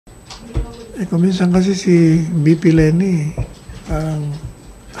Kuminsan kasi si VP Leni,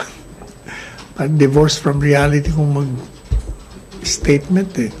 parang divorce from reality kung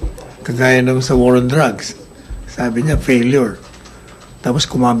mag-statement eh. Kagaya naman sa war on drugs. Sabi niya, failure. Tapos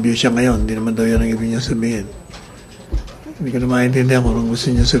kumambyo siya ngayon. Hindi naman daw yan ang ibig niya sabihin. Hindi ko na maintindihan kung anong gusto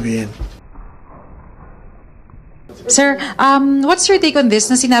niya sabihin. Sir, what's your take on this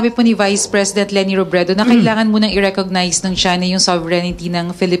na sinabi po ni Vice President Leni Robredo na kailangan munang i-recognize ng China yung sovereignty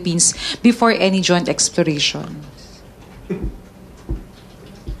ng Philippines before any joint exploration?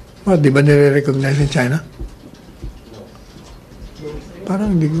 Oh, di ba nire-recognize ng China?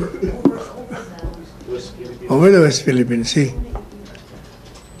 Parang di ko. Over the West Philippine Sea.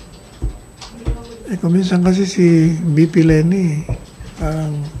 Kuminsan kasi si VP Leni,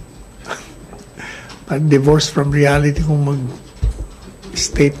 parang divorce from reality kung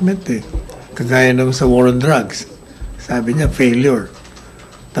mag-statement eh. Kagaya naman sa war on drugs. Sabi niya, failure.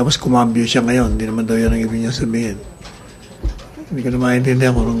 Tapos kumambyo siya ngayon. Hindi naman daw yan ang ibig niya sabihin. Hindi ko na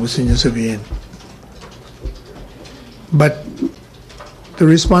maintindihan kung anong gusto niya sabihin. But to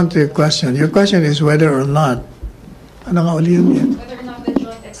respond to your question is whether or not, ano nga uli yun yan? Whether or not the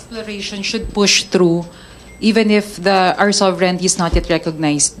joint exploration should push through even if our sovereignty is not yet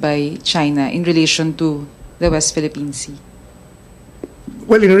recognized by China in relation to the West Philippine Sea?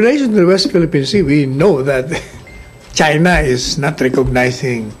 Well, in relation to the West Philippine Sea, we know that China is not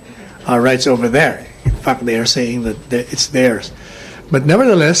recognizing our rights over there. In fact, they are saying that it's theirs. But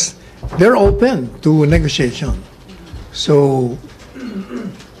nevertheless, they're open to negotiation. So,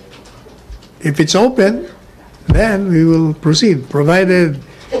 if it's open, then we will proceed, provided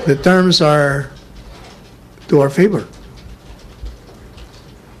the terms are to our favor.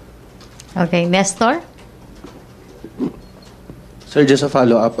 Okay, Nestor? Sir, just a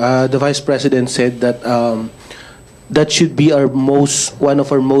follow-up. The Vice President said that that should be one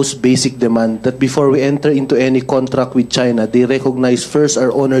of our most basic demand, that before we enter into any contract with China, they recognize first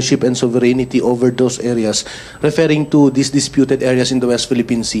our ownership and sovereignty over those areas, referring to these disputed areas in the West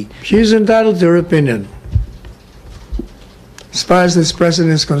Philippine Sea. She is entitled to her opinion. As far as this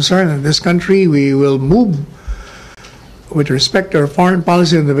president is concerned, in this country, we will move with respect to our foreign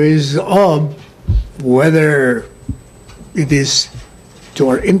policy on the basis of whether it is to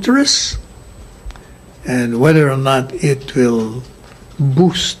our interests and whether or not it will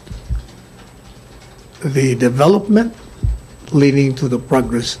boost the development leading to the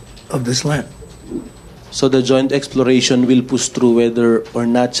progress of this land. So the joint exploration will push through whether or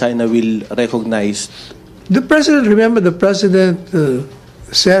not China will recognize. The president, remember, the president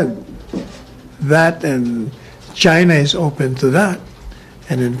said that, and China is open to that,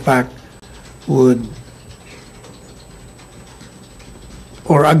 and in fact would,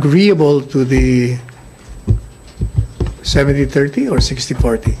 or agreeable to the 70-30 or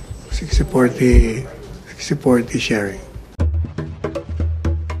 60-40 sharing.